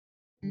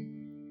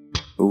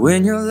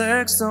when your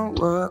legs don't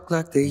work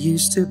like they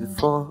used to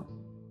before,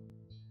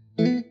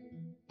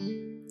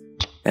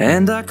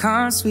 and I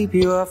can't sweep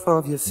you off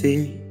of your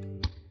feet.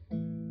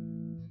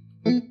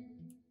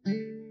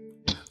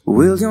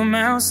 Will your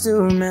mouth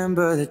still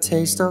remember the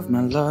taste of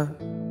my love?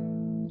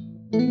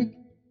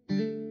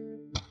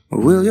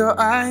 Will your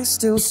eyes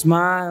still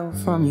smile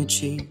from your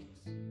cheek?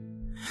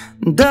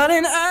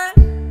 Darling, I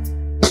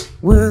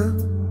will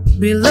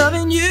be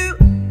loving you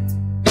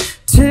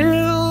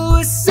till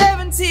we're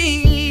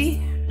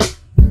 70.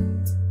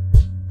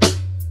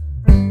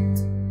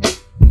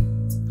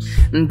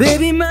 And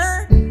baby,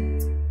 my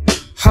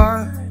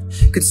heart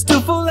could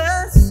still fall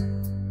as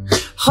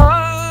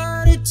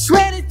hard at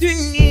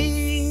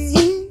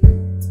 23.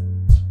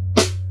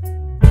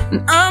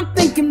 And I'm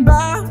thinking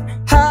about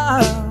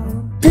how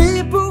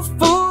people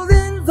fall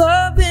in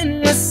love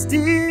in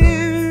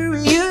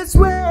mysterious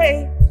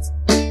ways.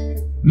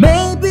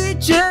 Maybe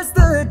just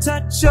the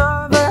touch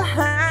of a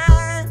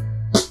hand.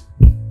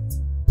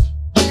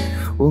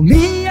 Well,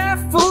 me, I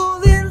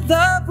fall in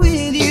love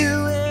with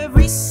you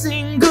every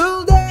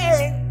single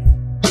day,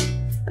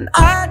 and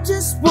I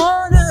just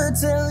wanna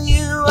tell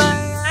you I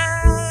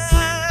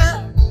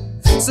am.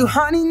 So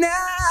honey,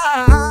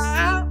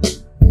 now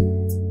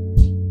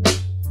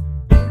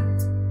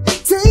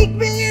take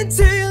me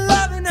into your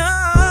loving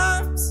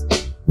arms.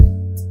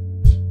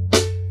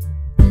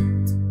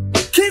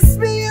 Kiss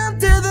me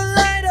under the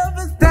light of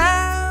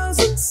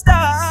 1,000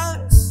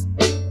 stars.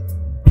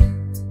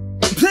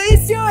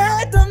 Place your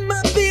head on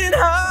my beating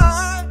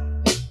heart.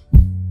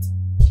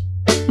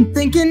 I'm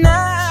thinking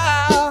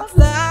out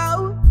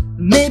loud,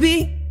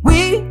 maybe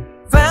we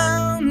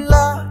found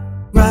love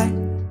right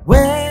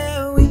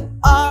where we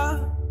are.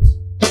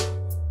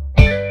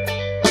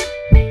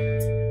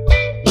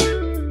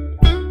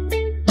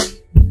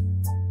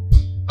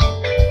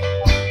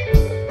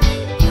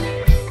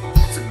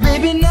 So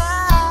baby,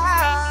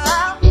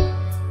 now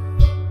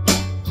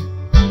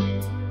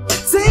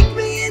take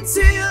me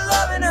into your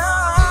loving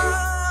arms.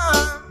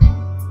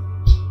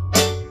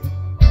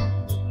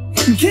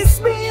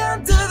 Kiss me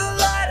under the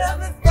light of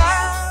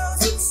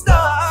 1,000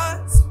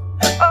 stars.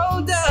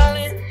 Oh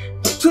darling,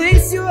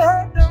 place your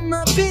head on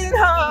my beating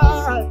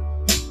heart.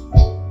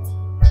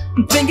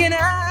 I'm thinking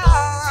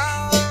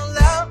out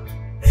loud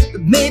that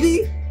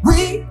maybe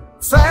we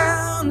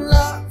found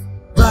love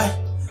right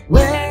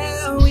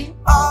where we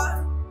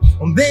are.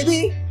 Oh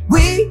baby,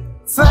 we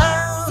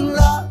found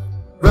love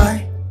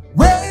right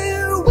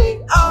where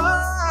we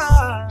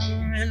are.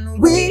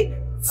 And we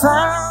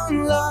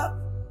found love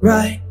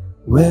right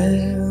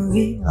where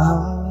we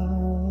are.